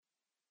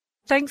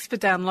Thanks for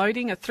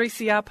downloading a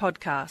 3CR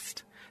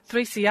podcast.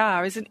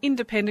 3CR is an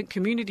independent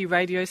community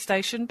radio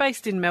station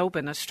based in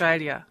Melbourne,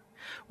 Australia.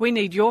 We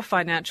need your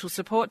financial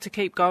support to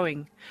keep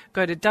going.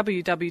 Go to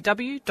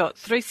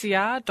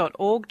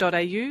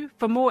www.3cr.org.au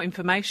for more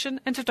information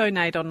and to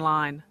donate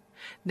online.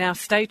 Now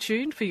stay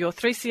tuned for your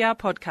 3CR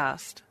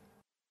podcast.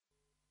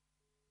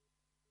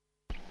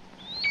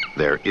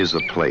 There is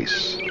a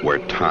place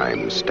where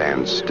time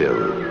stands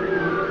still,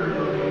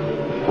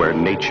 where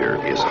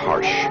nature is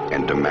harsh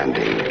and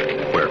demanding,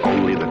 where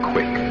only the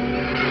quick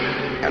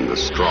and the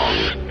strong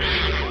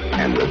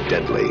and the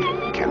deadly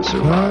can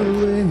survive.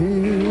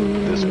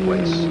 This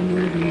place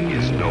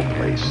is no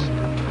place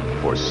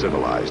for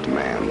civilized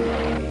man.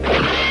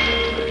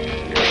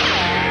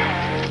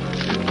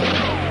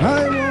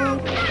 I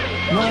want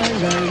my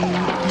land.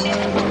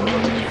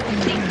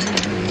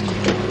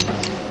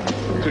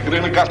 Took it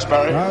in the guts,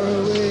 Barry. Far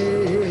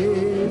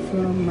away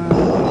from my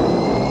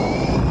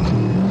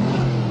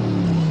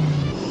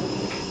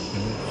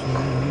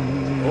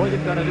All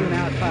you've got to do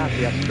now is pass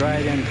the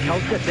Australian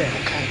culture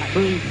test.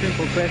 3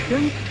 simple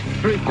questions,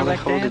 3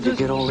 correct answers,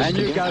 and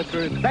you go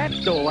through that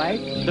doorway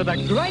to the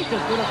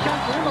greatest little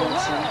country in the world.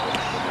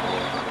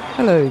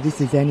 Hello, this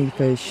is Annie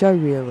for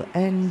Showreel,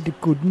 and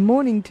good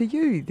morning to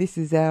you. This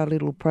is our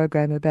little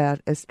program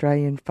about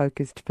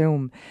Australian-focused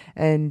film,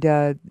 and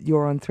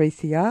you're on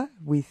 3CR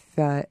with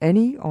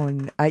Annie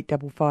on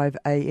 855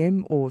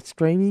 AM or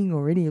streaming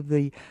or any of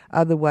the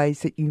other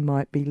ways that you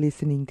might be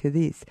listening to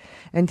this.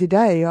 And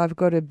today I've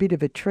got a bit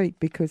of a treat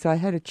because I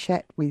had a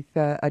chat with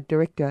a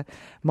director,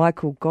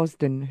 Michael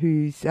Gosden,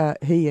 who's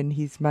he and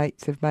his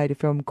mates have made a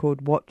film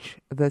called Watch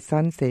the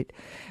Sunset,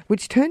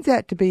 which turns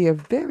out to be a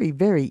very,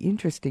 very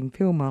interesting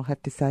film, I'll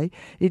have to say.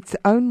 It's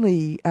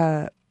only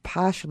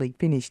partially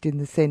finished in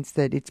the sense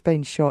that it's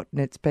been shot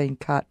and it's been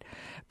cut,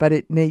 but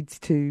it needs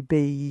to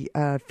be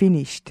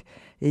finished.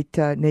 It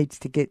needs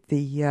to get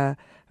the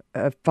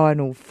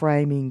final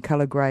framing,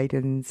 colour grade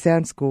and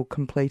sound score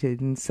completed,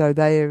 and so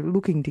they are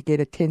looking to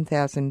get a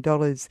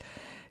 $10,000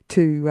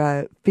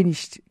 to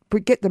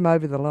get them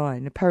over the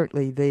line.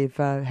 Apparently they've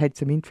had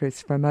some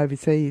interest from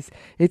overseas.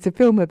 It's a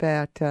film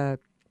about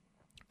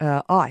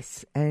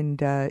ice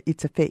and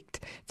its effect.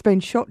 It's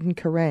been shot in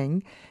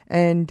Kerrang,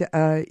 and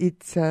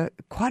it's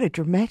quite a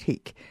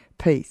dramatic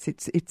piece.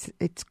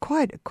 It's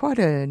quite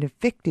an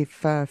effective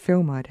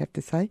film, I'd have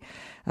to say.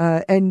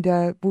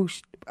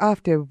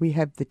 After we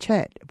have the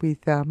chat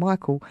with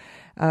Michael,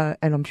 and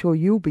I'm sure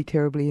you'll be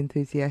terribly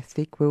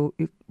enthusiastic, we'll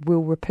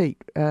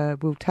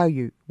tell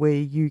you where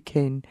you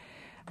can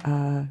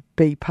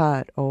be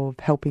part of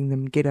helping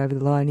them get over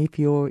the line if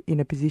you're in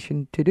a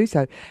position to do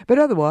so. But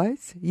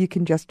otherwise, you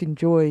can just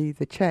enjoy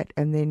the chat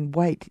and then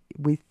wait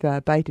with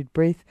bated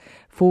breath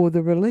for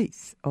the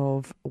release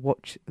of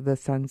Watch the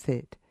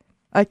Sunset.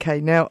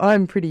 Okay, now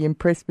I'm pretty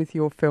impressed with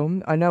your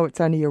film. I know it's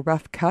only a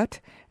rough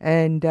cut,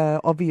 and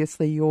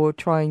obviously you're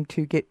trying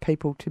to get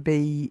people to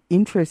be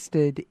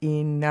interested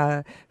in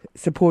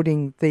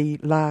supporting the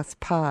last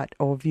part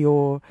of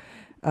your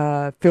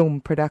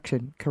film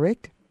production,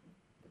 correct?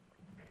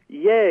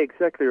 Yeah,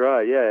 exactly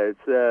right. Yeah,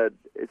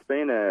 it's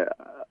been a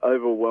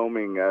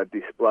overwhelming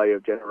display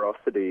of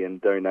generosity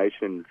and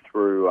donation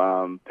through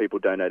people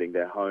donating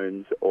their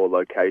homes or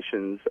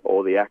locations,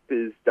 or the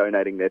actors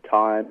donating their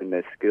time and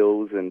their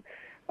skills, and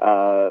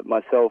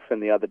myself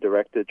and the other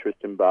director,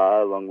 Tristan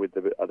Barr, along with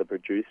the other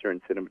producer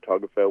and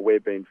cinematographer,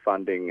 we've been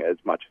funding as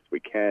much as we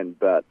can,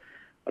 but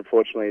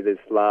unfortunately this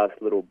last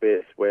little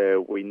bit where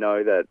we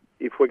know that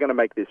if we're going to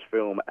make this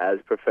film as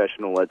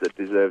professional as it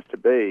deserves to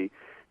be,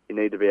 you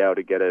need to be able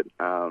to get it,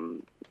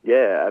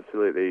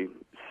 absolutely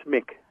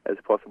smick as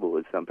possible,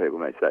 as some people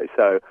may say.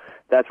 So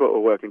that's what we're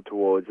working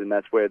towards, and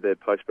that's where the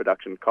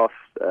post-production costs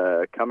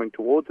are coming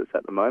towards us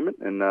at the moment.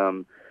 And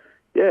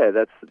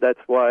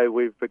that's why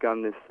we've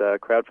begun this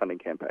crowdfunding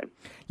campaign.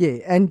 Yeah,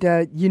 and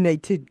you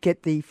need to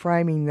get the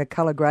framing, the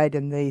colour grade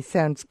and the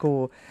sound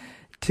score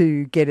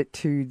to get it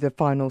to the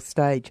final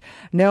stage.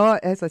 Now,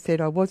 as I said,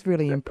 I was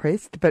really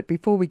impressed, but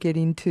before we get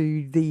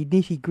into the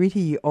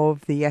nitty-gritty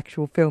of the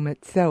actual film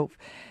itself,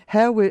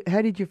 how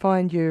did you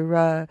find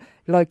your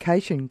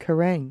location,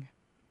 Kerrang?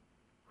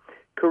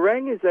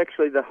 Kerrang is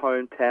actually the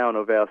hometown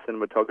of our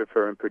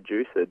cinematographer and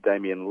producer,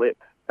 Damien Lip.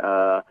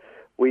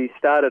 We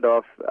started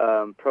off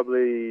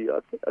probably,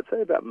 I'd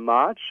say about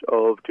March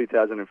of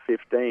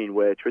 2015,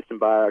 where Tristan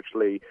Barr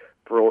actually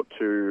brought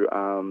to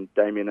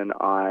Damien and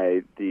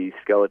I the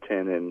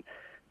skeleton, and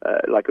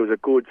it was a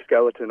good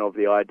skeleton of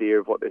the idea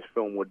of what this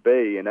film would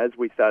be. And as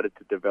we started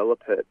to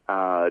develop it,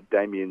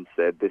 Damien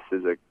said, "This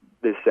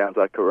sounds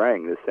like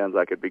Kerrang. This sounds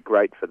like it'd be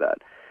great for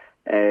that."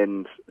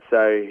 And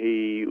so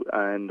he,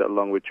 and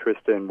along with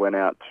Tristan, went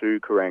out to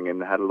Kerrang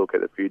and had a look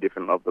at a few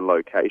different of the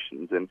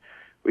locations, and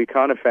we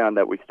kind of found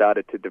that we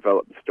started to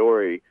develop the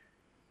story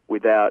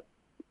without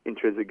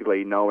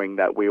intrinsically knowing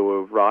that we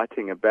were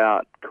writing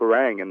about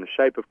Kerrang and the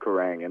shape of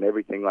Kerrang and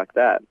everything like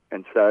that.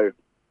 And so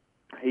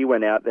he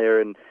went out there,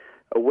 and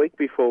a week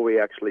before we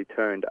actually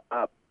turned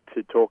up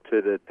to talk to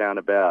the town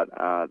about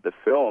the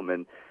film,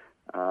 and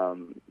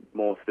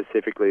more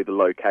specifically the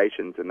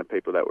locations and the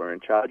people that were in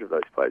charge of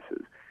those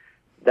places,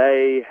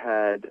 they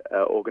had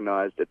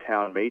organised a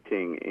town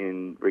meeting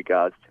in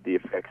regards to the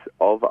effects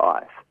of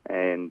ice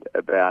and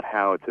about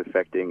how it's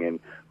affecting and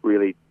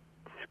really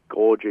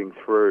scorching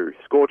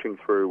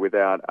through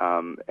without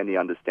any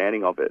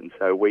understanding of it. And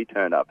so we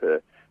turned up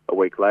a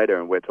week later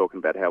and we're talking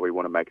about how we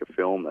want to make a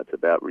film that's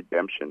about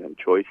redemption and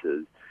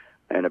choices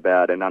and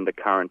about an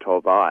undercurrent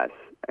of ice.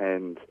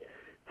 And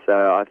so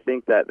I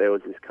think that there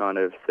was this kind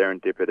of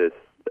serendipitous,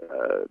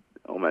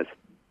 almost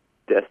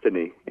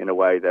destiny in a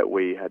way that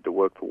we had to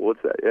work towards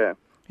that, yeah.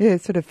 Yeah,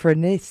 sort of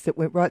finesse that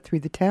went right through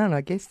the town,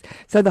 I guess.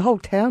 So the whole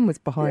town was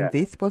behind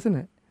this, wasn't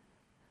it?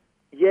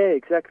 Yeah,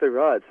 exactly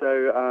right.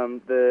 So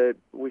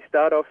we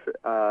start off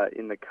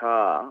in the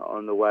car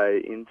on the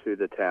way into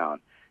the town,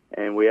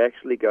 and we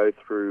actually go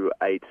through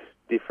 8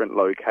 different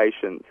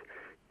locations,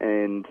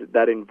 and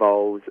that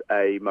involves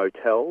a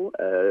motel,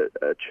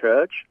 a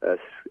church,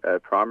 a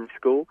primary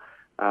school.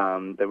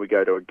 Then we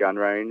go to a gun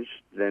range,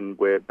 then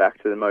we're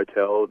back to the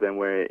motel, then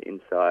we're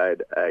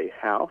inside a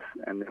house,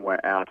 and then we're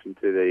out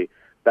into the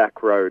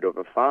back road of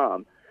a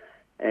farm.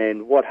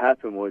 And what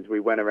happened was we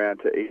went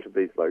around to each of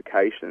these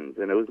locations,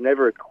 and it was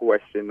never a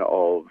question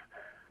of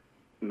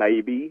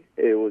maybe.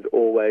 It was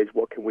always,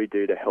 what can we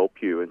do to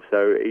help you? And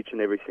so each and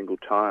every single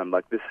time,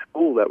 like the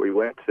school that we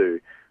went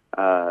to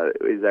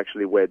is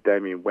actually where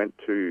Damien went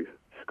to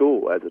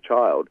school as a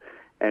child.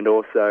 And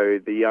also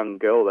the young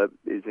girl that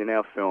is in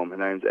our film, her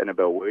name's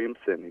Annabelle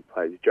Williamson, who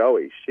plays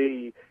Joey.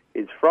 She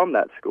is from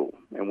that school,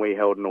 and we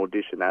held an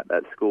audition at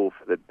that school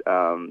for the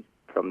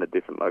from the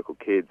different local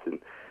kids. And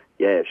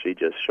yeah, she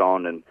just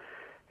shone, and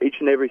each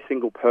and every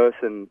single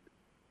person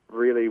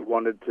really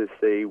wanted to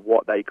see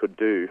what they could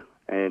do.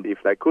 And if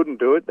they couldn't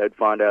do it, they'd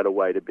find out a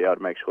way to be able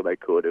to make sure they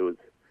could. It was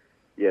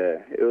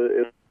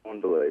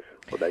beyond belief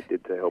what they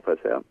did to help us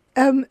out.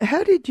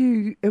 How did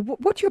you?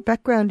 What's your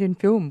background in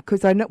film?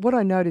 Because what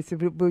I noticed,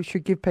 we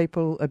should give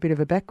people a bit of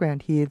a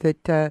background here.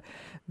 That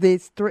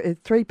there's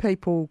three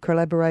people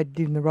collaborated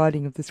in the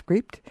writing of the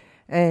script,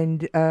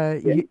 and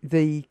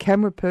the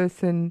camera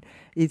person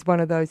is one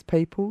of those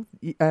people.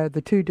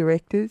 The 2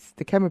 directors.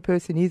 The camera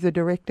person is a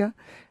director.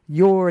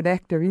 You're an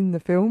actor in the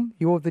film.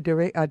 You're the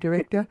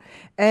director,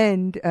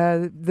 and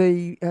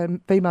the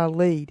female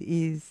lead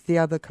is the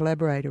other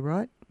collaborator,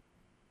 right?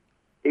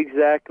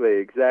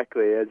 Exactly.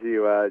 As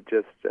you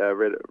just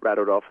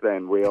rattled off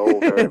then, we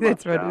all very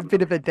That's much... right, a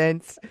bit of a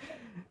dance.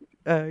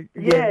 We're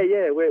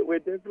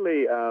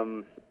definitely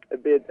a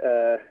bit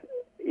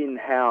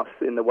in-house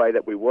in the way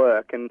that we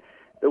work. And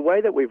the way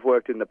that we've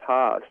worked in the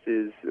past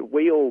is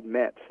we all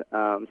met,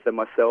 so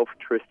myself,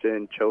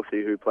 Tristan,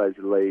 Chelsea, who plays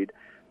the lead,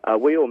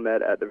 we all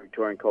met at the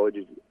Victorian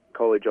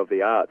College of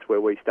the Arts where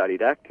we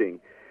studied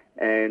acting.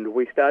 And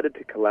we started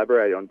to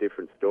collaborate on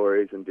different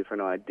stories and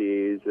different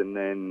ideas, and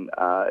then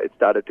it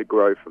started to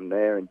grow from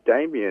there. And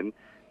Damien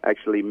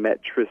actually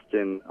met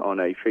Tristan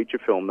on a feature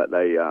film that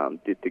they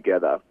did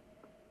together.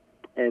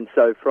 And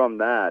so from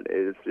that,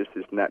 it's just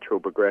this natural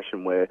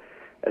progression where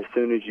as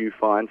soon as you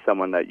find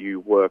someone that you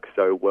work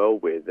so well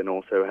with and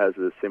also has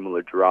a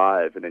similar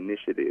drive and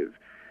initiative,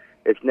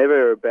 it's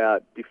never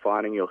about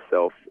defining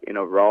yourself in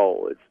a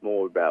role. It's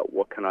more about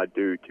what can I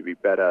do to be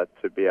better,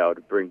 to be able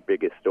to bring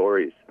bigger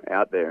stories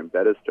out there and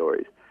better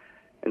stories.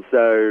 And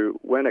so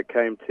when it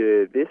came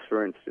to this,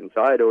 for instance,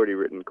 I had already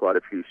written quite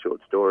a few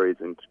short stories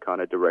and kind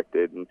of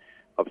directed and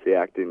obviously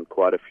acted in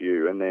quite a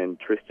few. And then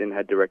Tristan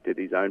had directed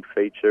his own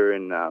feature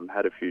and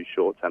had a few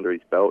shorts under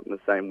his belt, and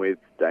the same with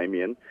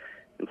Damien.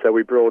 And so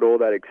we brought all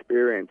that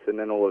experience, and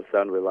then all of a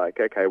sudden we're like,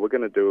 okay, we're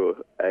going to do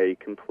a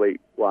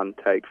complete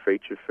one-take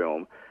feature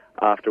film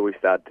after we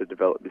started to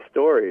develop this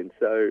story. And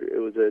so it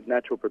was a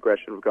natural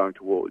progression of going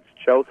towards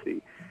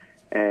Chelsea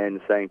and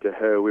saying to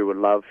her, we would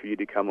love for you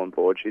to come on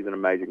board. She's an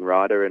amazing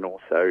writer and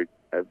also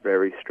a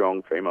very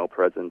strong female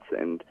presence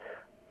and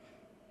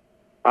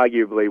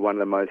arguably one of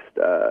the most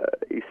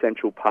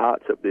essential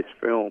parts of this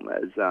film,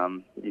 as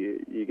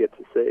you get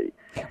to see.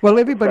 Well,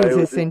 everybody's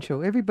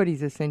essential.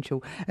 Everybody's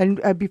essential.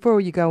 And before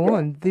you go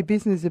on, the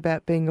business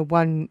about being a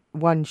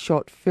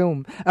one-shot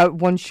film,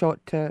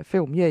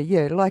 film.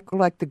 Yeah,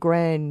 like the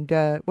grand.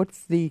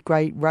 What's the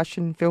great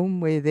Russian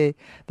film where they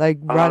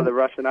run the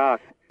Russian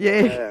Ark.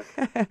 Yeah.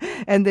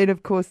 And then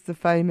of course the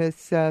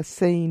famous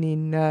scene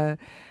in the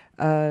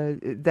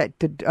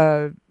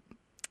De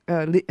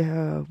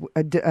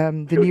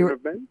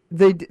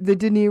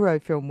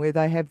Niro film where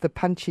they have the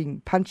punch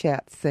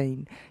out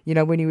scene,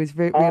 when he was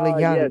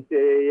really young.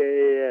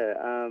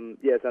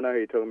 Yes, I know who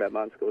you're talking about,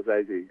 Martin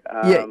Scorsese.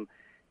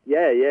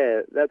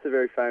 That's a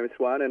very famous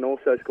one, and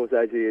also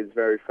Scorsese is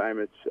very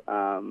famous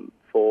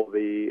for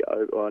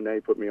I know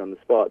you put me on the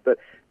spot, but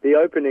the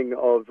opening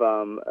of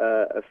a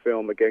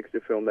gangster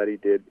film that he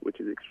did, which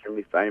is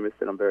extremely famous,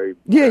 and I'm very...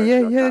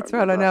 that's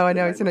right, I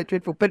know, isn't it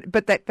dreadful?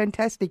 But that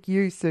fantastic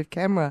use of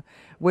camera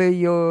where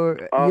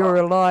you're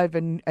alive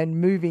and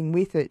moving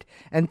with it,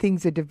 and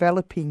things are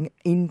developing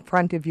in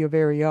front of your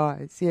very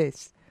eyes,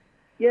 yes.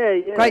 Yeah.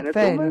 Great and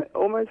fan.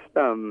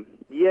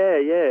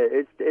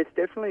 It's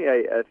definitely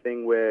a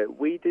thing where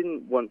we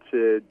didn't want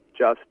to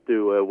just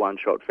do a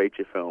one-shot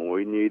feature film.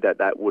 We knew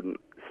that wouldn't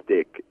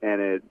stick,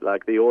 and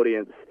the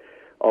audience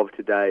of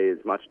today is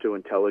much too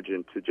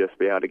intelligent to just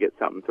be able to get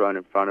something thrown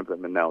in front of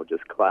them and they'll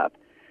just clap.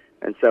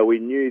 And so we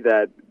knew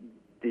that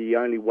the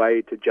only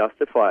way to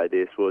justify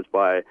this was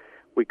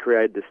we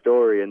created the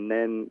story and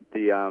then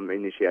the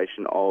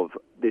initiation of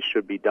this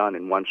should be done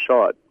in one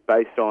shot,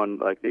 based on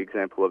the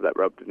example of that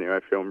Robert De Niro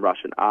film,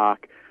 Russian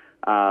Ark.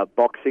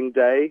 Boxing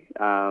Day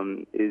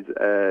is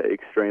an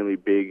extremely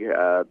big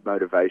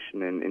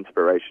motivation and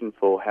inspiration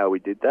for how we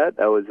did that.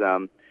 That was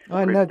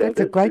that's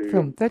a great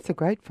film. That's a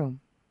great film.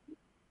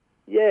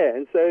 Yeah,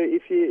 and so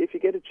if you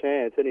get a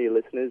chance, any of your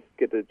listeners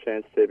get a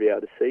chance to be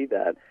able to see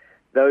that,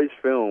 those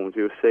films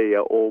you'll see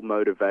are all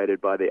motivated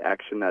by the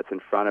action that's in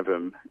front of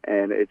them,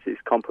 and it's this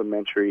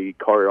complementary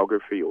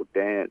choreography or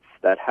dance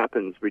that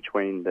happens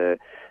between the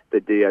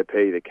DOP,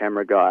 the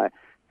camera guy,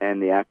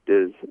 and the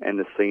actors and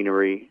the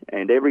scenery,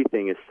 and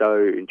everything is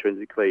so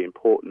intrinsically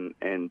important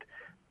and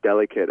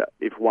delicate.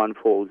 If one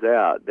falls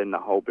out, then the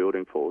whole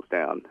building falls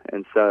down.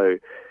 And so,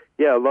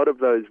 yeah, a lot of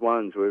those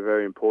ones were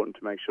very important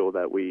to make sure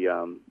that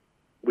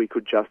we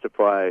could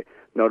justify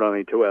not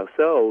only to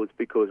ourselves,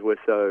 because we're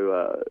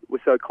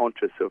so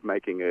conscious of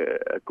making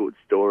a good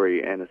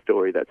story and a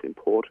story that's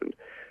important,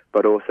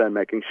 but also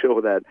making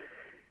sure that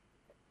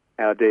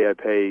our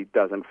DOP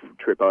doesn't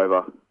trip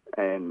over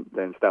and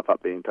then stuff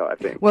up the entire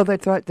thing. Well,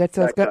 that's right.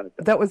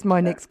 That was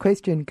my next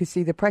question, because,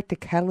 see, the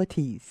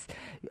practicalities.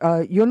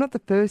 You're not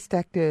the first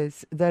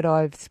actors that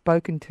I've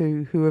spoken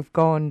to who have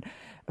gone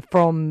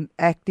from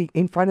acting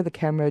in front of the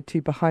camera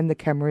to behind the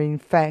camera. In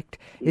fact,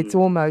 it's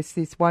almost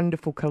this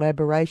wonderful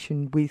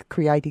collaboration with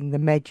creating the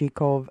magic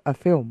of a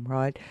film,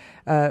 right?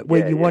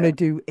 Where you want to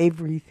do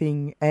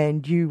everything,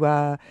 and you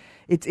are...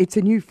 It's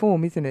a new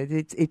form, isn't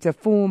it? It's a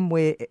form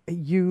where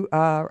you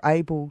are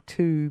able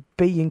to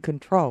be in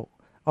control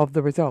of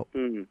the result.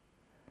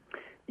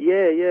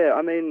 Yeah.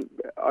 I mean,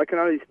 I can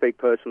only speak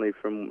personally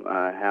from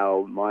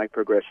how my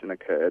progression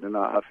occurred, and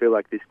I feel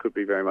like this could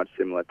be very much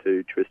similar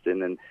to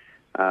Tristan and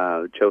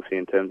Chelsea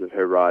in terms of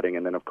her writing,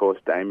 and then of course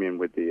Damien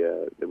with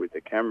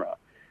the camera.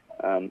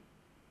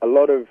 A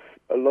lot of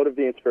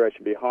the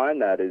inspiration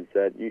behind that is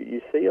that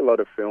you see a lot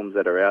of films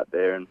that are out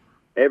there, and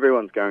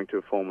everyone's going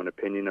to form an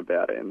opinion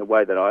about it. And the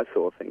way that I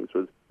saw things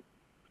was,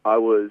 I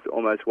was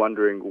almost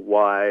wondering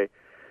why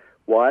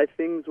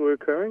things were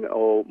occurring,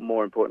 or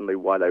more importantly,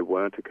 why they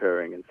weren't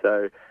occurring. And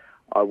so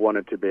I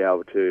wanted to be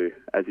able to,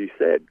 as you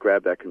said,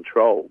 grab that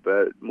control,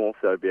 but more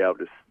so be able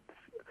to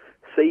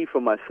see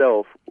for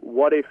myself,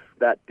 what if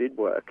that did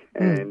work,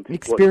 and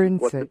what's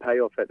the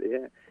payoff at the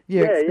end?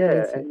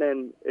 Yeah. And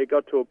then it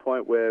got to a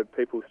point where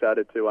people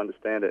started to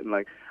understand it,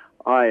 and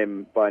I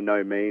am by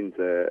no means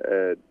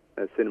a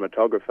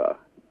cinematographer,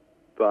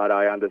 but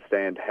I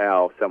understand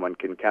how someone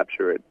can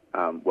capture it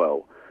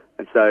well.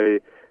 And so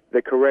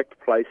the correct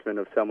placement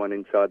of someone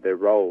inside their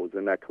roles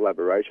and that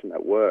collaboration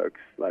that works,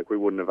 we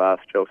wouldn't have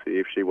asked Chelsea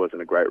if she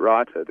wasn't a great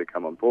writer to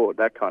come on board,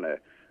 that kind of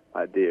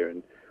idea.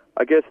 And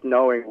I guess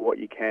knowing what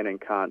you can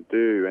and can't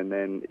do, and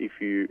then if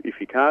you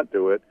can't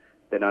do it,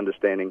 then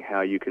understanding how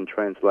you can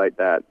translate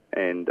that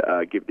and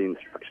give the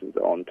instructions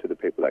on to the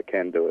people that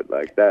can do it.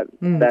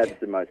 That's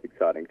the most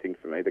exciting thing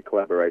for me, the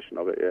collaboration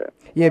of it,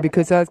 Yeah,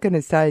 because I was going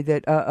to say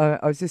that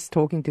I was just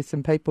talking to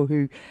some people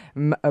who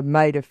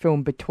made a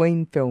film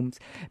between films,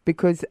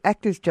 because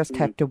actors just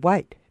have to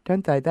wait,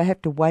 don't they? They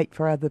have to wait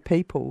for other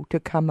people to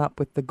come up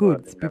with the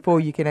goods before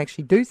you can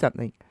actually do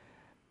something.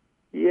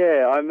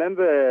 Yeah, I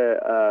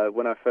remember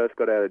when I first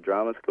got out of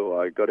drama school,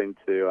 I got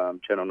into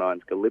Channel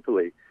 9's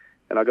Gallipoli,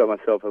 and I got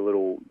myself a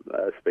little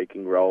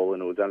speaking role,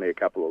 and it was only a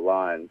couple of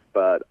lines,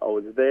 but I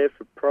was there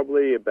for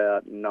probably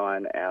about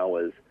 9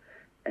 hours,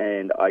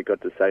 and I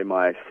got to say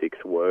my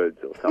 6 words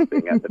or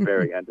something at the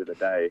very end of the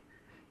day.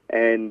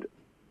 And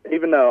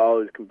even though I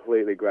was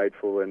completely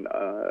grateful and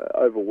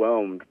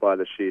overwhelmed by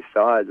the sheer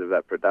size of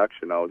that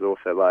production, I was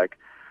also like,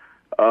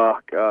 oh,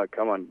 God,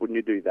 come on, wouldn't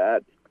you do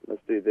that?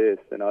 Let's do this.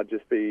 And I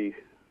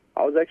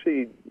was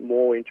actually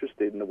more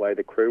interested in the way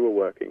the crew were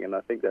working, and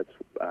I think that's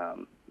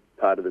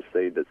part of the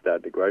seed that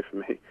started to grow for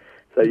me.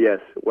 So yes,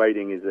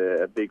 waiting is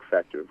a big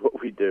factor of what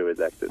we do as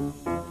actors.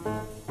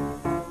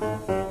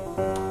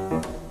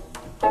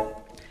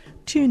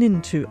 Tune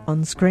in to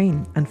On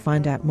Screen and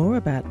find out more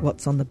about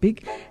what's on the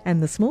big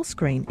and the small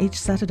screen each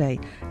Saturday,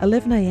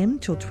 11 a.m.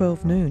 till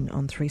 12 noon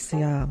on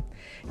 3CR.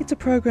 It's a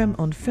program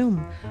on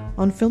film,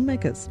 on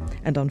filmmakers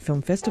and on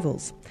film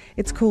festivals.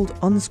 It's called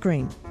On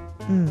Screen,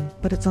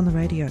 but it's on the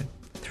radio,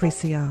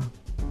 3CR.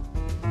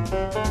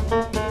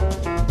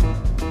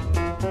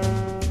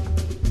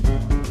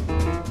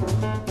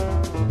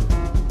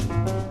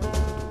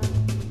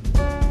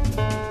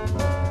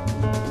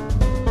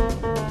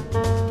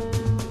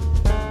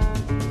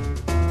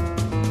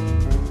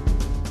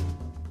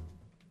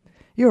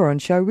 You're on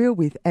Showreel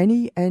with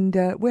Annie, and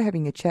we're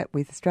having a chat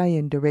with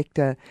Australian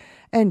director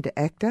and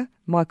actor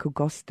Michael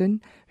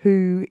Gostin,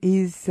 who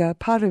is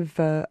part of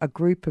a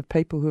group of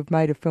people who have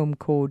made a film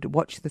called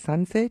Watch the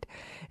Sunset.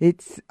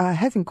 It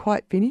hasn't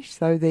quite finished,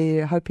 so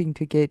they're hoping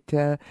to get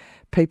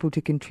people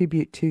to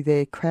contribute to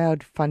their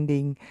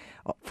crowdfunding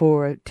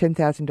for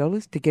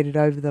 $10,000 to get it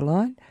over the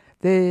line.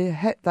 They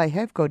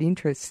have got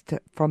interest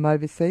from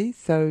overseas,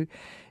 so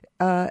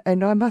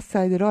and I must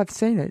say that I've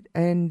seen it,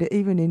 and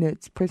even in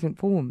its present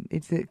form,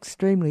 it's an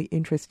extremely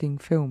interesting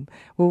film.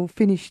 We'll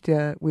finish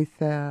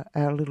with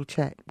our little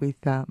chat with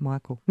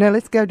Michael. Now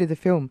let's go to the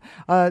film.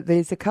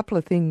 There's a couple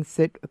of things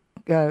that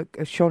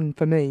shone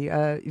for me,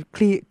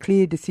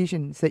 clear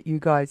decisions that you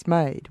guys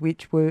made,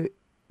 which were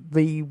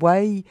the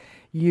way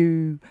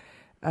you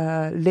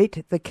let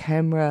the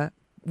camera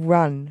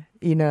run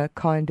in a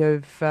kind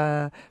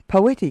of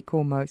poetic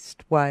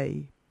almost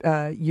way.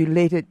 You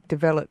let it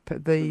develop,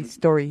 the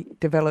story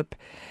develop.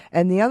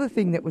 And the other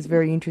thing that was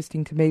very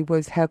interesting to me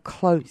was how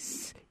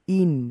close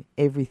in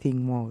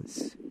everything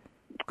was.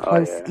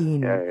 Close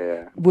in.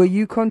 Yeah. Were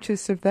you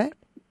conscious of that?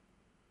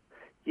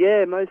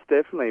 Yeah, most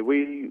definitely.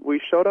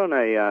 We shot on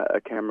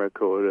a camera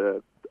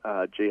called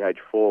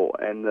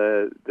GH4, and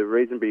the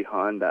reason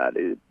behind that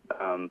is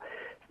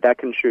that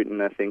can shoot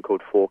in a thing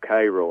called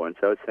 4K RAW, and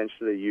so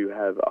essentially you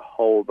have a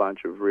whole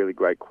bunch of really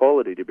great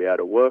quality to be able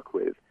to work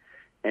with.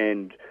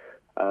 And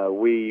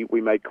we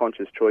made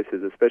conscious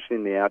choices, especially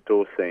in the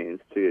outdoor scenes,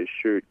 to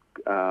shoot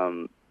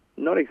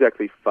not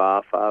exactly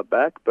far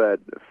back, but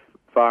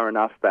far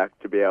enough back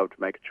to be able to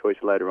make a choice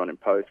later on in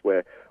post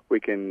where we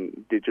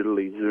can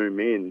digitally zoom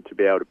in to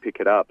be able to pick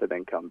it up and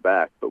then come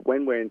back. But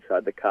when we're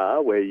inside the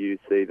car, where you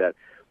see that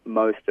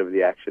most of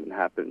the action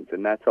happens,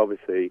 and that's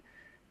obviously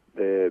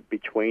the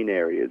between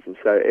areas. And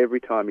so every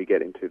time you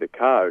get into the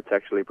car, it's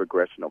actually a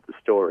progression of the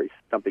story.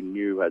 Something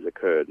new has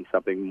occurred and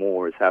something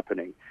more is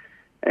happening.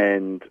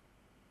 And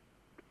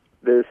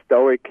the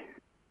stoic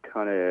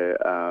kind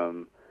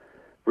of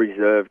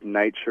reserved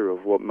nature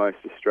of what most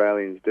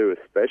Australians do,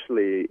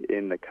 especially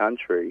in the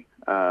country,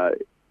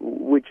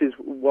 which is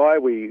why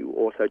we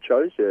also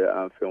chose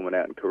to film it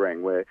out in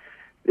Kerrang, where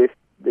this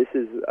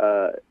is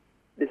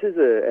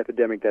an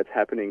epidemic that's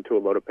happening to a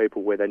lot of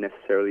people where they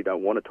necessarily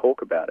don't want to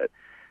talk about it.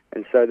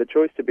 And so the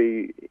choice to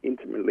be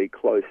intimately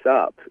close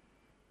up,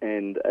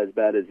 and as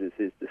bad as this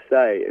is to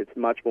say, it's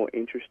much more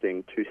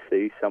interesting to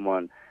see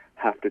someone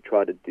have to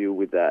try to deal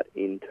with that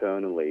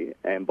internally.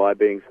 And by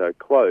being so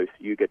close,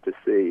 you get to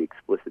see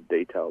explicit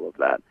detail of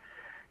that.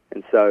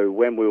 And so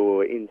when we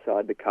were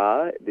inside the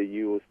car,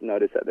 you will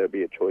notice that there'll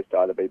be a choice to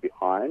either be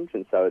behind,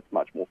 and so it's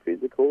much more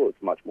physical,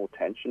 it's much more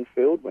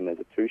tension-filled when there's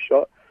a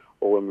two-shot,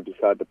 or when we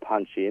decide to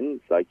punch in,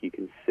 it's like you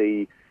can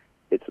see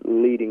it's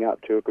leading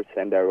up to a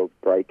crescendo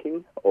of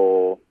breaking,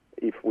 or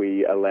if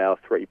we allow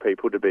three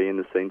people to be in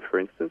the scene, for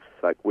instance,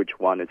 like which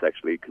one is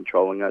actually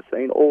controlling our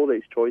scene. All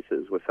these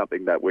choices were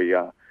something that we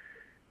had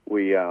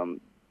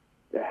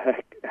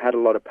a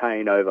lot of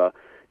pain over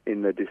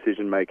in the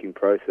decision-making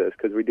process,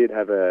 because we did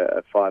have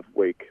a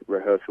 5-week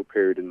rehearsal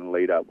period in the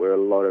lead-up where a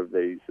lot of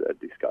these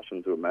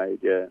discussions were made,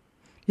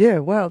 Yeah,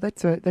 wow,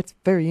 that's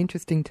very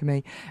interesting to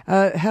me.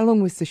 How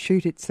long was the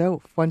shoot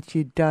itself once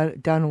you'd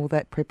done all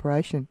that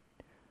preparation?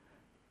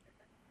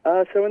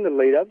 So in the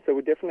lead-up, so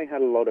we definitely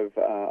had a lot of,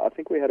 I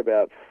think we had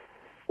about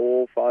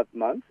 4 or 5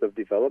 months of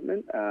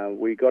development.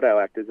 We got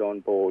our actors on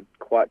board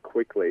quite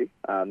quickly,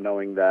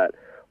 knowing that,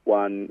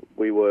 one,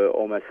 we were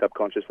almost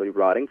subconsciously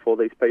writing for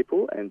these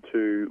people, and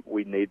two,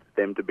 we needed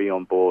them to be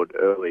on board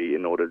early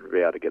in order to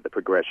be able to get the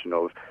progression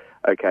of,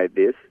 okay,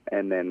 this,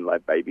 and then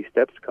like baby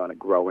steps, kind of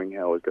growing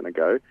how it was going to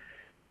go.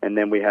 And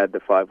then we had the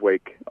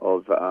 5-week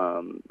of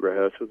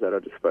rehearsals that I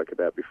just spoke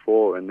about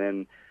before, and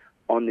then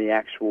on the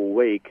actual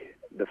week,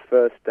 the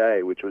first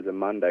day, which was a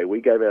Monday,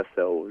 we gave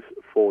ourselves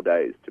 4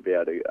 days to be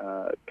able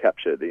to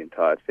capture the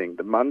entire thing.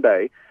 The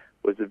Monday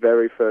was the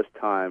very first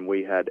time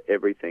we had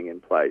everything in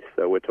place.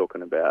 So we're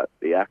talking about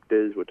the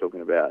actors, we're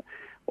talking about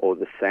all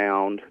the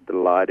sound, the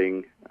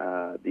lighting,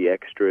 the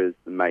extras,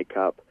 the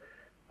makeup.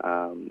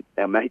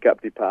 Our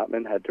makeup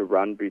department had to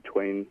run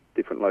between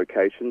different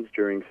locations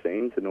during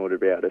scenes in order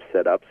to be able to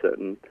set up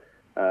certain,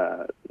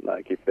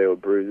 like if there were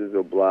bruises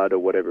or blood or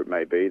whatever it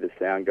may be, the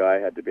sound guy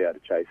had to be able to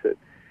chase it.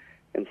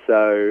 And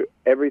so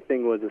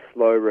everything was a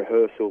slow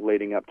rehearsal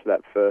leading up to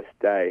that first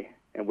day,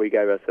 and we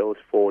gave ourselves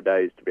 4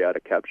 days to be able to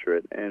capture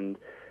it. And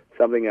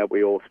something that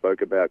we all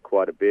spoke about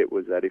quite a bit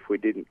was that if we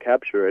didn't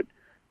capture it,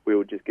 we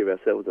would just give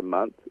ourselves a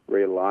month,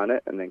 realign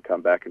it, and then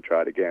come back and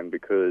try it again,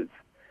 because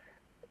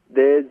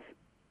there's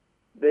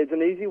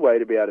an easy way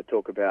to be able to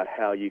talk about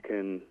how you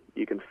can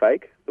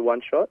fake the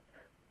one shot,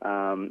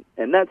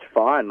 and that's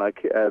fine.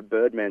 Like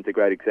Birdman's a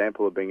great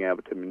example of being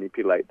able to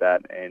manipulate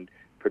that and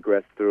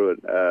progress through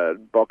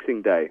it.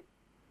 Boxing Day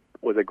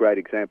was a great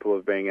example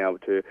of being able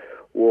to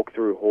walk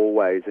through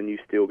hallways and you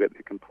still get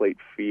the complete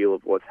feel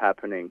of what's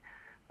happening,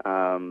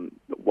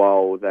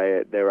 while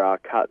there are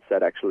cuts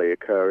that actually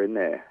occur in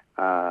there.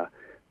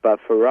 But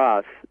for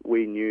us,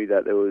 we knew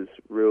that there was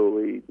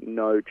really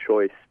no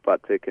choice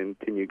but to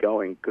continue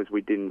going, because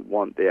we didn't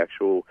want the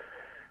actual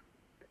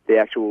the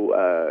actual,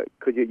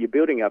 because you're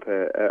building up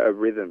a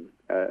rhythm,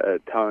 a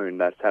tone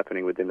that's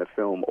happening within the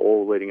film,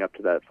 all leading up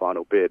to that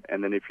final bit.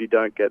 And then if you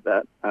don't get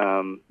that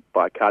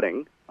by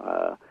cutting,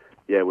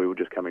 we were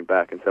just coming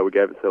back. And so we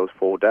gave ourselves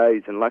 4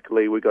 days, and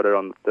luckily we got it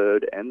on the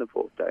third and the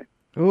fourth day.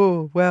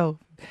 Oh, well,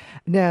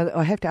 now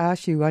I have to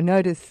ask you, I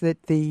noticed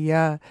that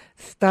the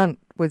stunt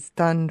was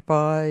done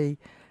by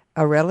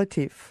a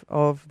relative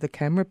of the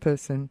camera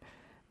person.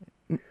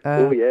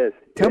 Oh, yes.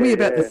 Tell me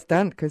about the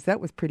stunt, because that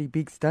was pretty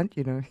big stunt,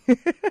 you know.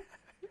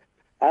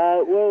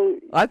 Well,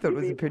 I thought it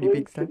was a pretty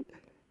big stunt.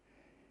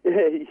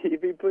 Yeah,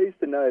 you'd be pleased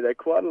to know that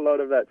quite a lot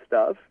of that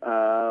stuff,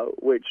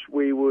 which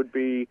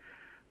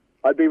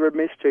I'd be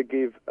remiss to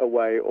give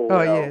away all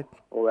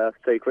our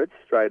secrets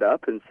straight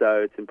up, and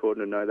so it's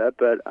important to know that.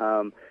 But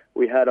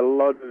we had a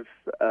lot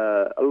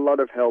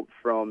of help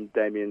from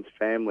Damien's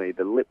family,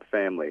 the Lipp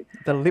family.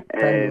 The Lipp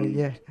family,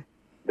 yeah.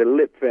 The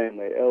Lipp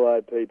family,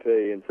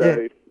 L-I-P-P, and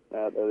so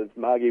there's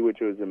Margie,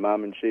 which was the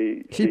mum, and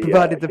she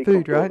provided the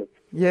food, right?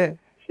 Yeah.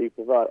 She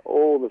provided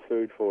all the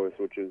food for us,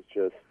 which is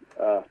just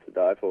to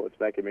die for. It's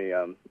making me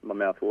my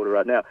mouth water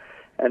right now.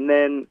 And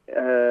then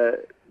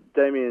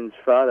Damien's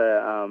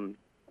father,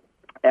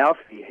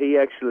 Alfie, he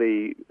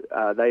actually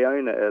they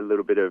own a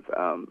little bit of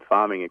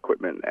farming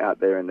equipment out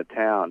there in the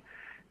town,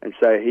 and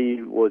so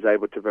he was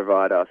able to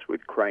provide us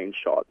with crane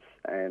shots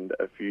and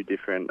a few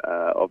different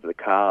of the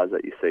cars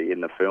that you see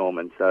in the film.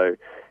 And so,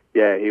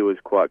 yeah, he was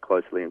quite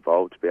closely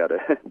involved to be able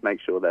to make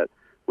sure that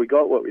we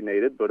got what we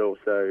needed, but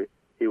also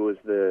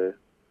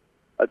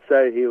I'd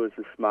say he was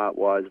the smart,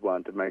 wise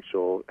one to make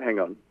sure, hang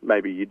on,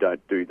 maybe you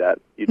don't do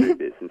that, you do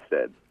this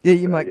instead. Yeah,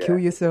 you might kill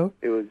yourself.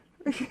 It was...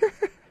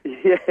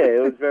 Yeah,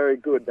 it was very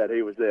good that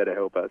he was there to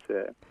help us.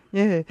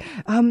 Yeah.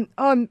 I'm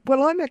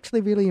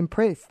actually really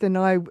impressed, and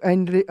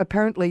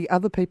apparently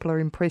other people are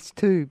impressed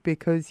too,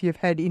 because you've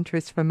had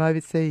interest from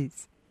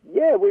overseas.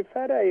 Yeah, we've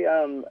had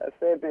a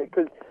fair bit,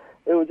 because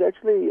it was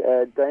actually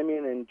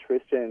Damien and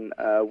Tristan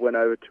went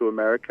over to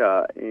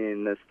America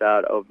in the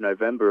start of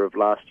November of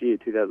last year,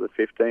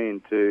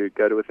 2015, to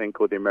go to a thing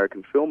called the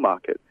American Film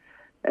Market.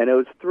 And it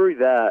was through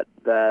that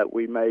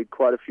we made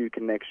quite a few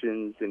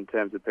connections in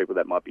terms of people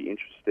that might be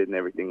interested and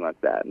everything like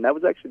that. And that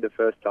was actually the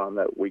first time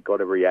that we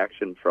got a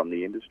reaction from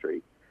the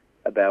industry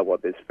about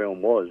what this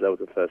film was. That was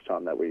the first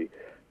time that we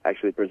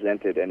actually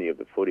presented any of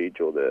the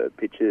footage or the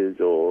pictures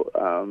or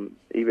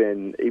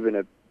even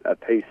a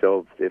piece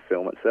of the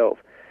film itself.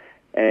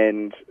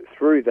 And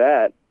through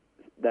that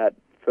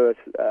first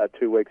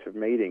 2 weeks of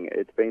meeting,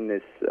 it's been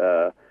this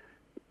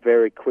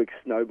very quick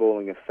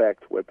snowballing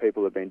effect where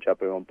people have been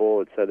jumping on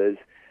board. So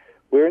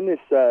we're in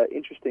this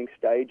interesting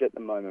stage at the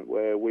moment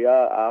where we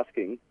are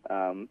asking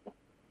on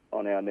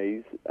our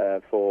knees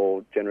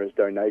for generous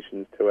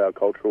donations to our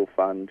Cultural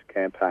Fund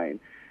campaign.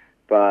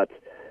 But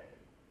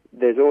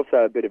there's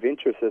also a bit of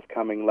interest that's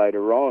coming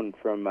later on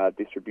from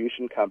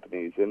distribution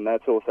companies, and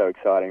that's also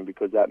exciting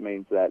because that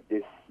means that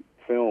this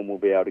film will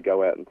be able to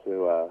go out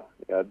into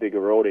a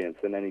bigger audience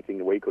than anything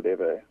that we could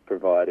ever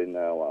provide in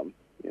our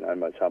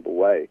most humble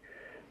way.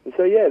 And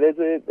so, yeah,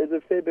 there's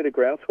a fair bit of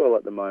groundswell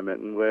at the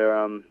moment, and we're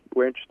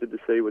interested to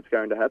see what's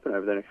going to happen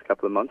over the next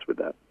couple of months with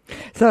that.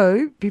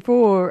 So,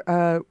 before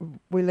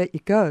we let you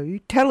go,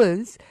 tell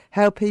us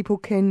how people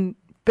can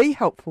be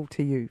helpful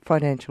to you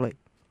financially.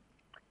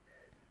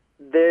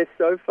 There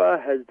so far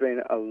has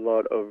been a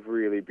lot of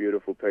really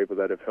beautiful people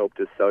that have helped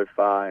us so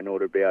far in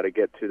order to be able to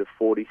get to the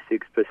 46%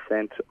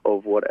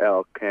 of what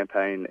our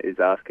campaign is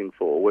asking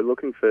for. We're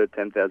looking for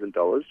 $10,000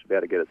 to be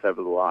able to get us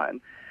over the line.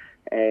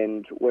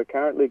 And we're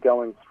currently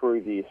going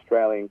through the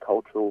Australian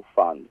Cultural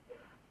Fund.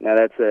 Now,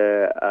 that's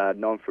a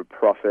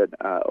non-for-profit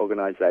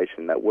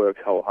organisation that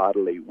works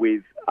wholeheartedly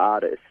with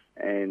artists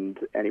and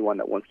anyone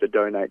that wants to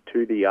donate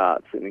to the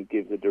arts, and it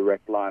gives a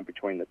direct line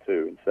between the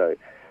two. And so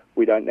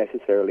we don't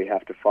necessarily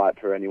have to fight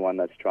for anyone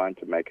that's trying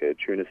to make a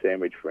tuna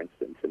sandwich, for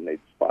instance, and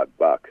needs $5.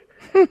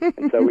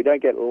 And so we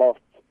don't get lost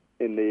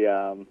in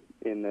the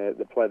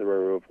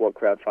plethora of what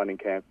crowdfunding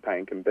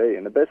campaign can be.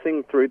 And the best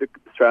thing through the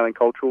Australian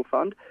Cultural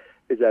Fund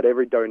is that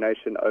every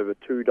donation over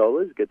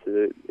 $2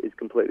 is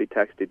completely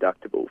tax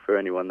deductible for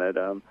anyone that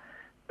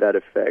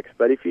affects.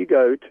 But if you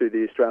go to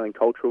the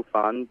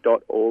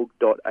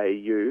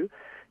australianculturalfund.org.au,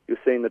 you'll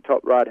see in the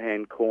top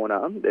right-hand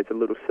corner there's a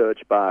little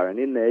search bar, and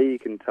in there you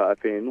can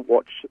type in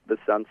 "Watch the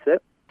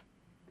Sunset,"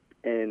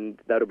 and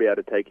that'll be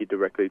able to take you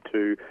directly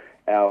to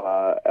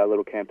our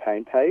little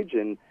campaign page,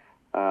 and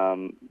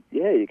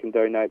you can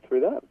donate through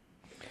that.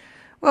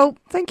 Well,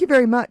 thank you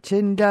very much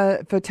and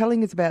for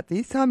telling us about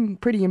this. I'm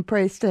pretty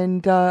impressed,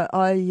 and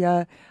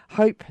I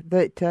hope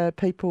that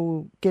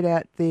people get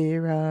out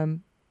their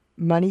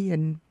money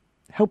and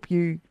help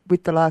you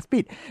with the last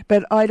bit.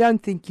 But I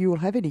don't think you'll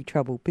have any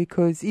trouble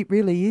because it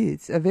really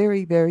is a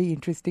very, very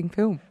interesting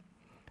film.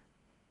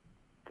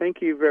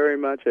 Thank you very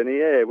much, and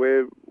yeah,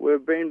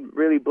 we've been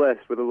really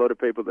blessed with a lot of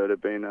people that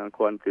have been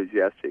quite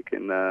enthusiastic,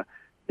 and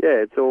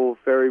it's all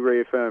very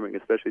reaffirming,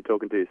 especially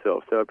talking to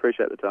yourself. So I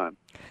appreciate the time.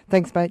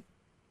 Thanks, mate.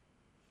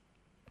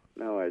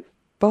 No worries.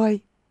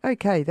 Bye.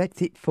 Okay,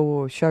 that's it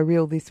for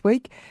Showreel this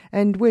week.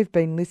 And we've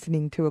been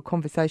listening to a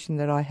conversation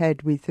that I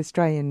had with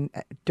Australian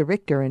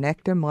director and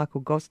actor Michael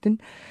Gostin.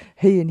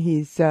 He and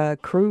his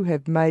crew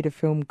have made a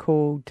film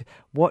called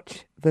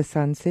Watch the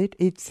Sunset.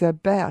 It's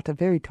about a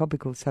very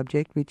topical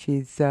subject, which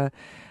is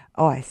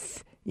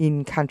ice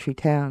in country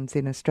towns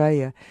in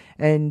Australia,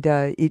 and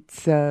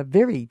it's a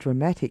very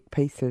dramatic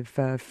piece of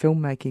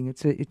filmmaking.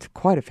 It's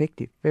quite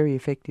effective, very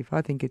effective.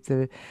 I think it's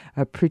a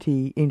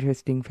pretty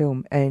interesting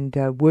film and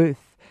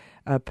worth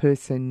a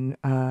person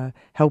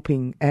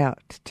helping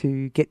out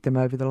to get them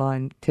over the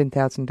line.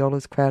 $10,000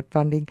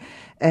 crowdfunding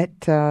at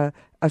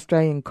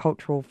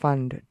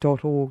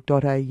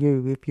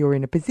australianculturalfund.org.au if you're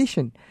in a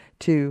position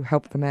to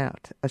help them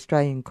out.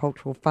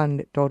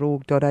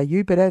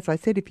 australianculturalfund.org.au. But as I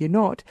said, if you're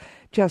not,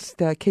 just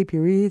keep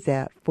your ears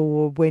out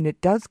for when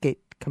it does get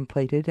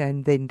completed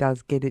and then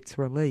does get its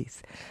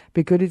release,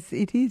 because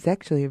it is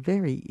actually a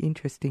very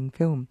interesting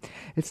film.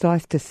 It's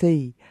nice to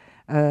see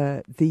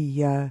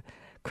the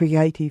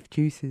creative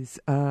juices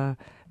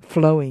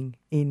flowing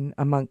in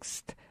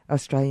amongst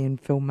Australian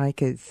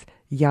filmmakers,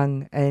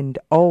 young and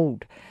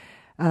old.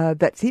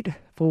 That's it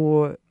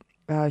for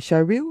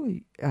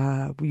Showreel.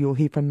 You'll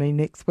hear from me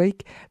next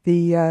week.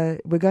 We're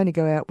going to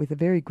go out with a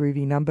very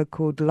groovy number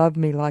called Love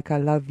Me Like I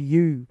Love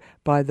You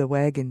by The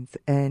Wagons.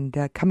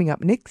 And coming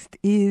up next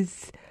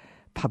is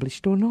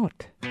Published or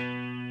Not.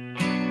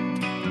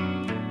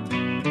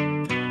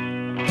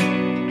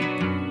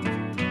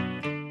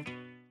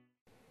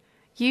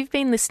 You've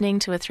been listening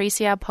to a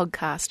 3CR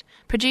podcast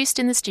produced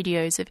in the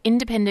studios of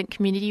independent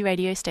community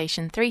radio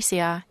station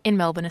 3CR in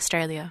Melbourne,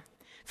 Australia.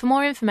 For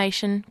more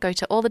information, go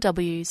to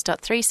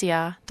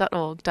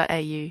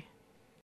allthews.3cr.org.au.